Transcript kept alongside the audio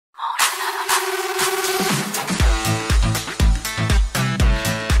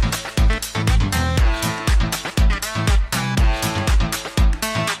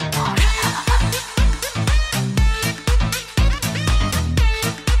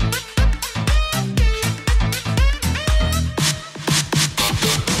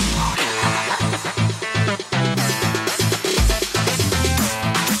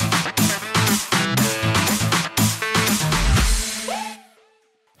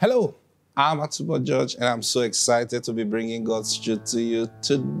Hello, I'm Atubo George, and I'm so excited to be bringing God's truth to you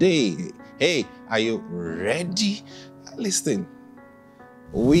today. Hey, are you ready? Listen,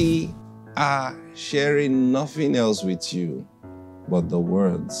 we are sharing nothing else with you but the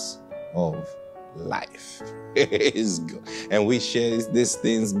words of life. It's good. And we share these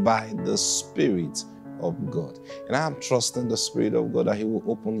things by the Spirit of God. And I'm trusting the Spirit of God that He will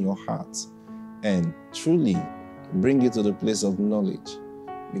open your heart and truly bring you to the place of knowledge.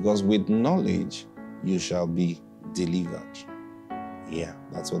 Because with knowledge, you shall be delivered. Yeah,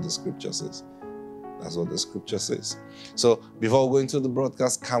 that's what the scripture says. That's what the scripture says. So before we go into the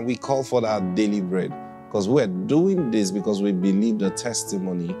broadcast, can we call for our daily bread? Because we're doing this because we believe the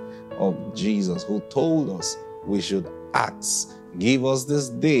testimony of Jesus, who told us we should ask, give us this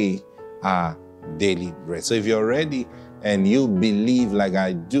day our daily bread. So if you're ready and you believe like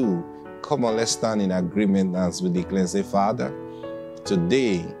I do, come on, let's stand in agreement as we declare and say, Father,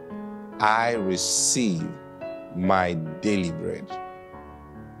 today, I receive my daily bread.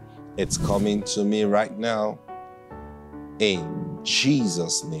 It's coming to me right now. In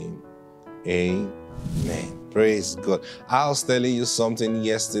Jesus' name, amen. Praise God. I was telling you something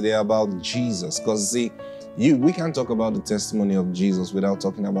yesterday about Jesus. Because see, we can't talk about the testimony of Jesus without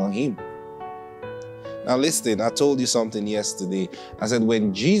talking about Him. Now listen, I told you something yesterday. I said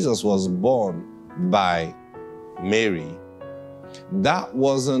when Jesus was born by Mary, that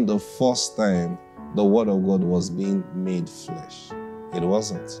wasn't the first time the Word of God was being made flesh. It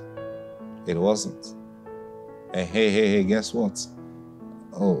wasn't. It wasn't. And hey, guess what?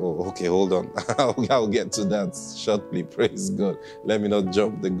 Oh, okay, hold on. I'll get to that shortly. Praise God. Let me not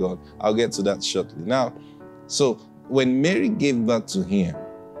jump the gun. I'll get to that shortly. Now, so when Mary gave birth to Him,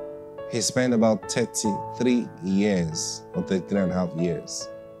 He spent about 33 years or 33 and a half years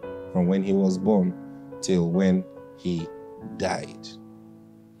from when He was born till when He died.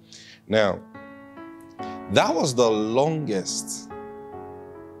 Now, that was the longest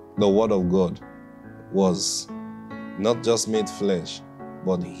the Word of God was not just made flesh,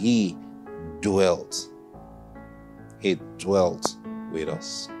 but He dwelt. He dwelt with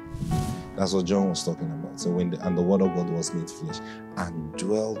us. That's what John was talking about. So and the Word of God was made flesh and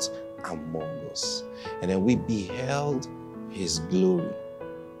dwelt among us. And then we beheld His glory.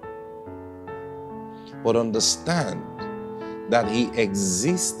 But understand that He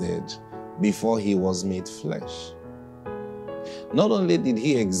existed before He was made flesh. Not only did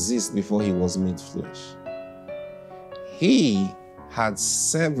He exist before He was made flesh, He had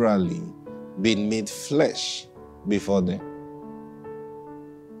severally been made flesh before then.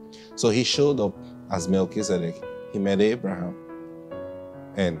 So He showed up as Melchizedek. He met Abraham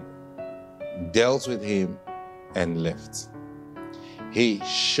and dealt with him and left. He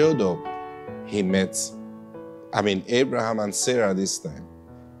showed up. He met Abraham and Sarah this time,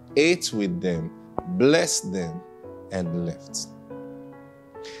 ate with them, blessed them, and left.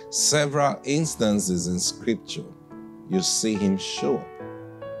 Several instances in Scripture, you see Him show up.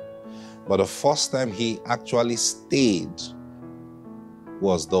 But the first time He actually stayed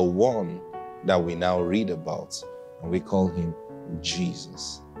was the one that we now read about, and we call Him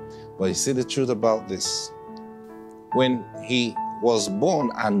Jesus. But you see the truth about this? When He was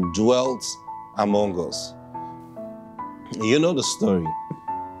born and dwelt among us, you know the story.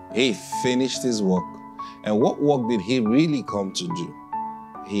 He finished His work. And what work did He really come to do?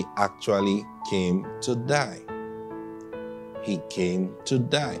 He actually came to die. He came to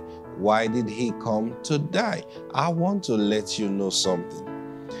die. Why did He come to die? I want to let you know something.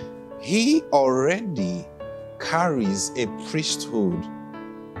 He already carries a priesthood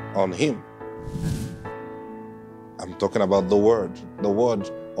on Him. I'm talking about the Word. The Word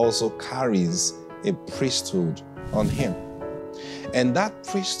also carries a priesthood on Him. And that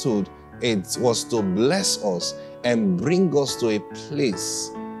priesthood, it was to bless us and bring us to a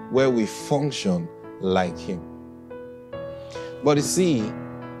place where we function like Him. But you see,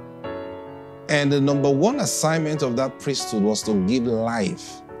 and the number one assignment of that priesthood was to give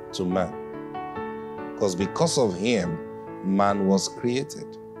life to man. Because of Him, man was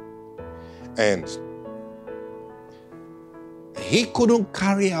created. And He couldn't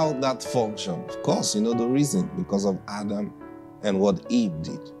carry out that function. Of course, you know the reason, because of Adam and what Eve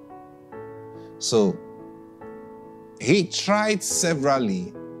did. So, He tried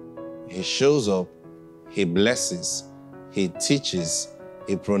severally. He shows up, He blesses, He teaches,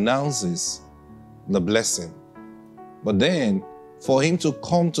 He pronounces the blessing. But then, for Him to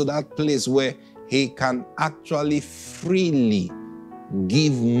come to that place where He can actually freely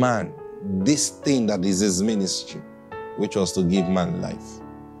give man this thing that is His ministry, which was to give man life,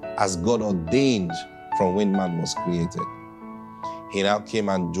 as God ordained from when man was created. he now came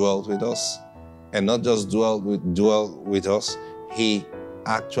and dwelt with us. And not just dwell with us, he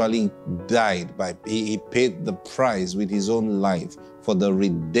actually died he paid the price with his own life for the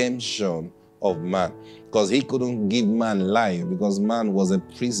redemption of man. Because he couldn't give man life because man was a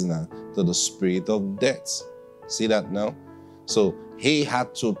prisoner to the spirit of death. See that now? So he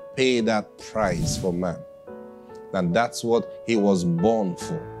had to pay that price for man. And that's what he was born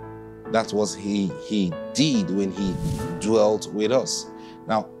for. That's what he did when he dwelt with us.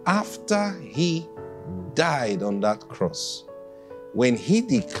 Now, after he died on that cross, when he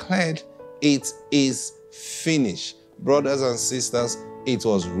declared it is finished, brothers and sisters, it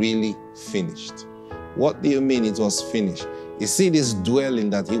was really finished. What do you mean it was finished? You see this dwelling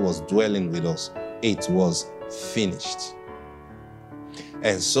that he was dwelling with us, it was finished.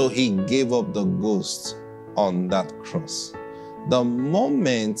 And so he gave up the ghost on that cross. The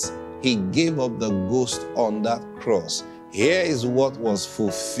moment he gave up the ghost on that cross, here is what was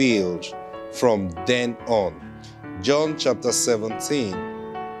fulfilled from then on. John chapter 17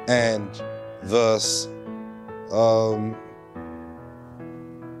 and verse,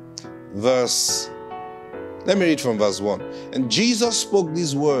 let me read from verse 1. And Jesus spoke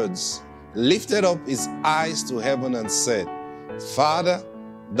these words, lifted up his eyes to heaven and said, Father,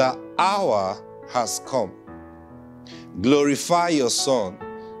 the hour has come. Glorify your Son,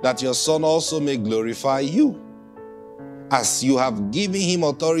 that your Son also may glorify you, as you have given him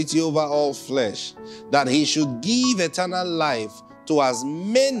authority over all flesh, that he should give eternal life to as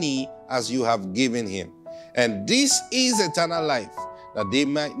many as you have given him. And this is eternal life, that they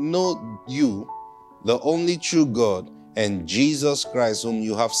might know you, the only true God, and Jesus Christ whom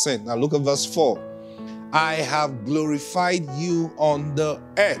you have sent. Now look at verse 4. I have glorified you on the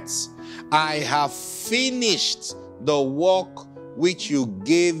earth. I have finished the work which you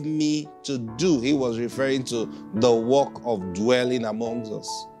gave me to do. He was referring to the work of dwelling amongst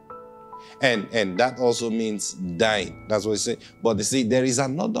us. And that also means dying. That's what he said. But you see, there is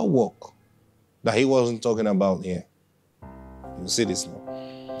another work that he wasn't talking about here. You see this now.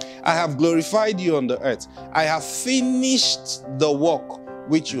 I have glorified you on the earth. I have finished the work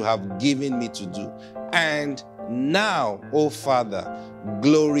which you have given me to do. And now, O Father,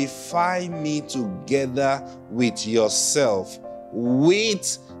 glorify me together with yourself,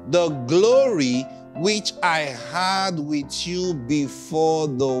 with the glory which I had with you before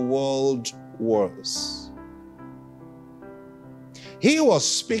the world was. He was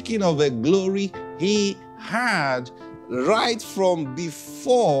speaking of a glory he had right from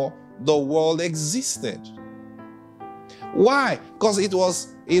before the world existed. Why? Because it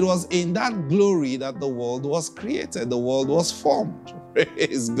was in that glory that the world was created, the world was formed.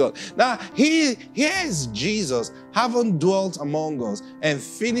 Praise God. Now, here is Jesus, having dwelt among us and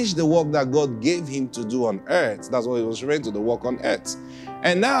finished the work that God gave him to do on earth. That's what he was referring to, the work on earth.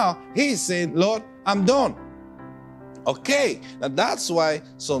 And now he's saying, Lord, I'm done. Okay. Now that's why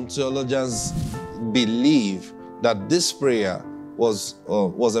some theologians believe that this prayer was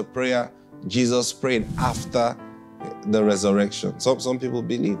a prayer Jesus prayed after the resurrection. Some people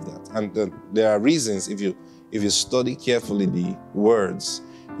believe that. And there are reasons. If you study carefully the words,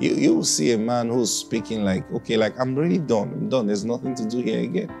 you will see a man who's speaking like, okay, like I'm really done. I'm done. There's nothing to do here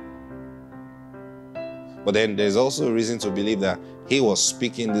again. But then there's also a reason to believe that he was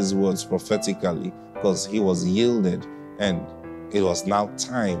speaking these words prophetically because he was yielded and it was now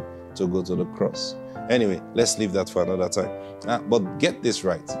time to go to the cross. Anyway, let's leave that for another time. But get this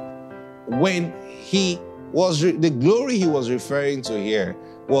right. When he was, the glory he was referring to here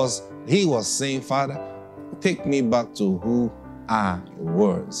was, he was saying, Father, take me back to who I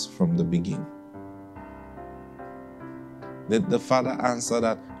was from the beginning. Did the Father answer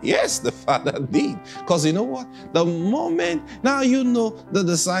that? Yes, the Father did. Because you know what? The moment, now you know the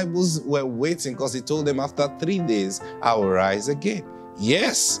disciples were waiting because he told them after 3 days, I will rise again.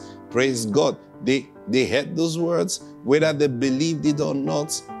 Yes, praise God. They heard those words, whether they believed it or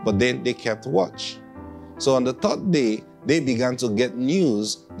not, but then they kept watch. So on the third day, they began to get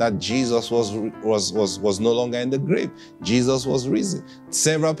news that Jesus was no longer in the grave. Jesus was risen.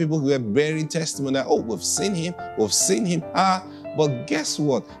 Several people who were bearing testimony that, oh, we've seen him, we've seen him. But guess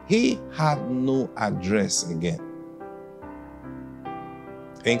what? He had no address again.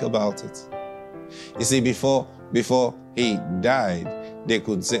 Think about it. You see, before he died, they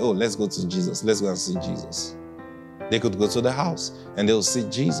could say, oh, let's go to Jesus. Let's go and see Jesus. They could go to the house and they'll see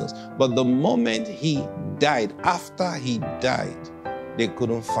Jesus. But the moment he died, after he died, they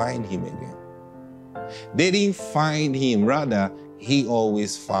couldn't find him again. They didn't find him. Rather, he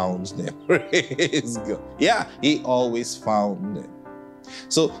always found them. Praise God. Yeah, he always found them.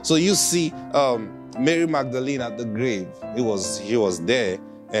 So you see, Mary Magdalene at the grave. He was there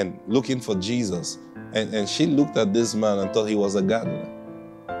and looking for Jesus. And she looked at this man and thought he was a gardener.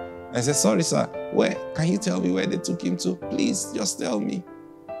 And said, sorry, sir, can you tell me where they took him to? Please, just tell me.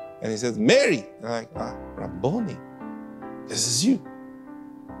 And he says, Mary. And I'm like, Rabboni, this is you.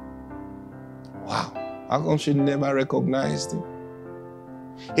 Wow. How come she never recognized him?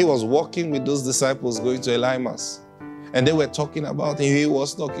 He was walking with those disciples going to Elimas. And they were talking about him. He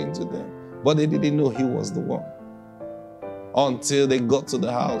was talking to them. But they didn't know he was the one. Until they got to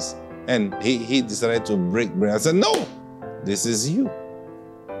the house. And he decided to break bread. I said, no, this is you.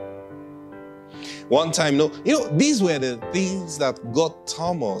 One time, these were the things that got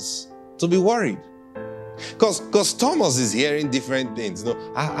Thomas to be worried. Because Thomas is hearing different things.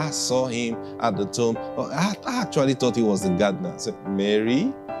 I saw him at the tomb. I actually thought he was the gardener. I said,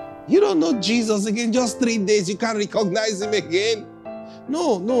 Mary, you don't know Jesus again. Just 3 days, you can't recognize him again.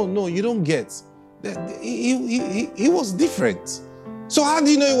 No, you don't get. He was different. So how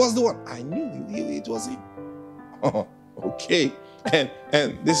do you know he was the one? I knew it was him. Oh, okay.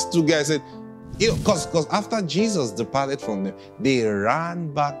 And these two guys said, because after Jesus departed from them, they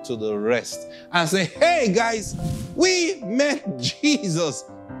ran back to the rest and said, hey guys, we met Jesus.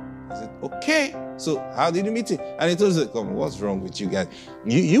 I said, okay, so how did you meet him? And he told us, come, what's wrong with you guys?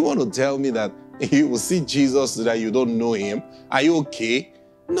 You want to tell me that you will see Jesus so that you don't know him? Are you okay?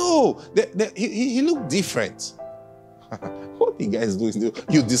 No, he looked different. What you guys doing?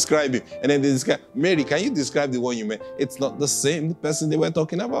 You describe him. And then they describe, Mary, can you describe the one you met? It's not the same person they were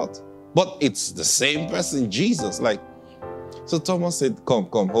talking about. But it's the same person, Jesus. So Thomas said, come,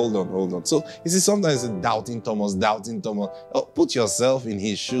 hold on. So you see, sometimes it's doubting Thomas. Oh, put yourself in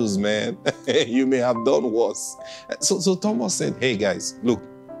his shoes, man. You may have done worse. So Thomas said, hey guys, look,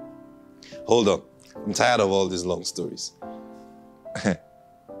 hold on. I'm tired of all these long stories.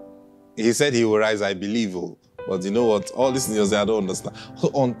 He said he will rise, I believe. But you know what? All these things I don't understand.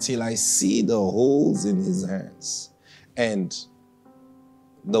 Until I see the holes in his hands and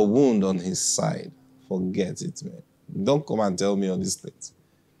the wound on his side, forget it, man. Don't come and tell me all these things.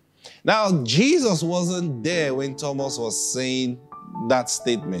 Now, Jesus wasn't there when Thomas was saying that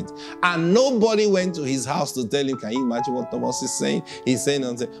statement. And nobody went to his house to tell him, can you imagine what Thomas is saying? He's saying,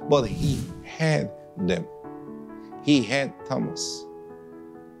 but he heard them. He heard Thomas.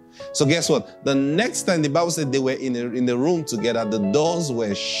 So guess what? The next time the Bible said they were in the room together, the doors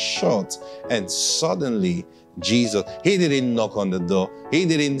were shut, and suddenly Jesus, he didn't knock on the door. He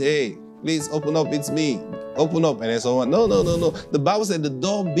didn't, hey, please open up, it's me. Open up. And then someone, no. The Bible said the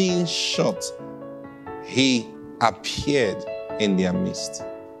door being shut, he appeared in their midst.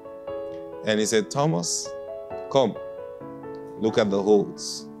 And he said, Thomas, come, look at the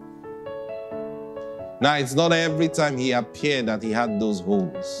holes. Now, it's not every time he appeared that he had those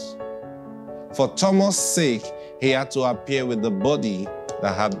holes. For Thomas' sake, he had to appear with the body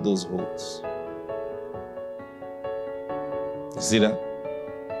that had those holes. You see that?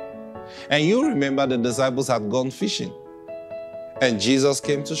 And you remember the disciples had gone fishing. And Jesus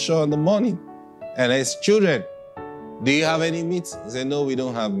came to shore in the morning. And his children, do you have any meat? He said, no, we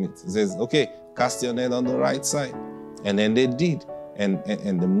don't have meat. He says, okay, cast your net on the right side. And then they did. And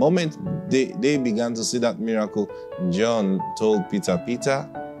the moment they began to see that miracle, John told Peter, Peter,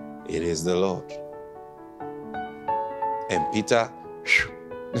 it is the Lord. And Peter,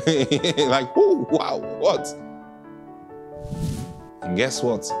 like, oh, wow, what? And guess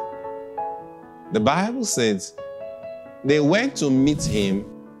what? The Bible says they went to meet him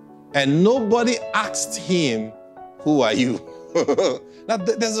and nobody asked him, who are you? Now,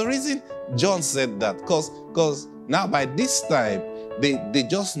 there's a reason John said that. Because now by this time, they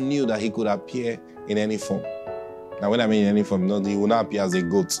just knew that he could appear in any form. Now, when I mean in any form, no, he will not appear as a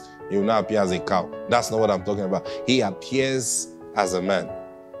goat. He will not appear as a cow. That's not what I'm talking about. He appears as a man.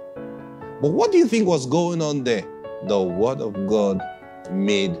 But what do you think was going on there? The Word of God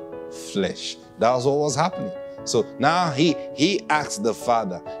made flesh. That was what was happening. So now he asked the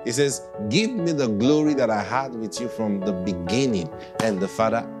Father. He says, give me the glory that I had with you from the beginning. And the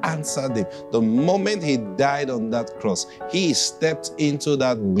Father answered him. The moment he died on that cross, he stepped into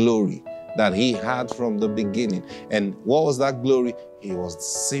that glory that he had from the beginning. And what was that glory? He was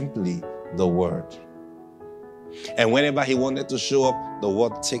simply the Word. And whenever he wanted to show up, the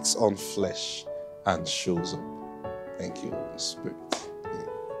Word takes on flesh and shows up. Thank you, Holy Spirit.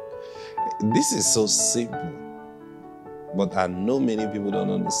 This is so simple. But I know many people don't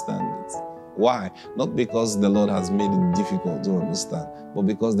understand it. Why? Not because the Lord has made it difficult to understand, but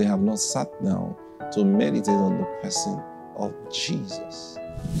because they have not sat down to meditate on the person of Jesus.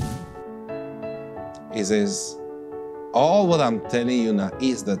 He says, all what I'm telling you now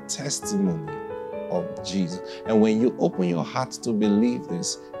is the testimony of Jesus. And when you open your heart to believe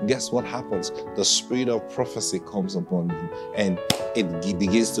this, guess what happens? The spirit of prophecy comes upon you, and it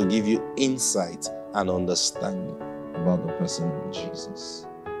begins to give you insight and understanding about the person of Jesus.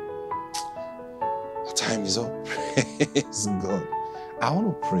 Our time is up. Praise God. I want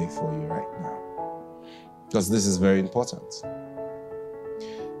to pray for you right now, because this is very important.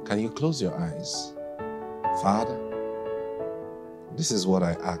 Can you close your eyes? Father, this is what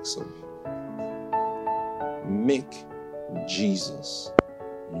I ask of you. Make Jesus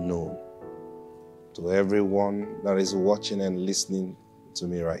known to everyone that is watching and listening to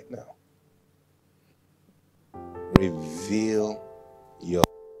me right now. Reveal your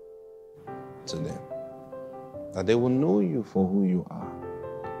to them, that they will know you for who you are,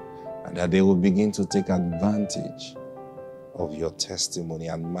 and that they will begin to take advantage of your testimony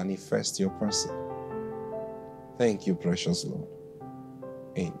and manifest your person. Thank you, precious Lord.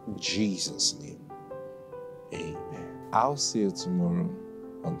 In Jesus' name, amen. I'll see you tomorrow.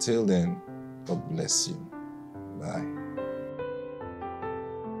 Until then, God bless you. Bye.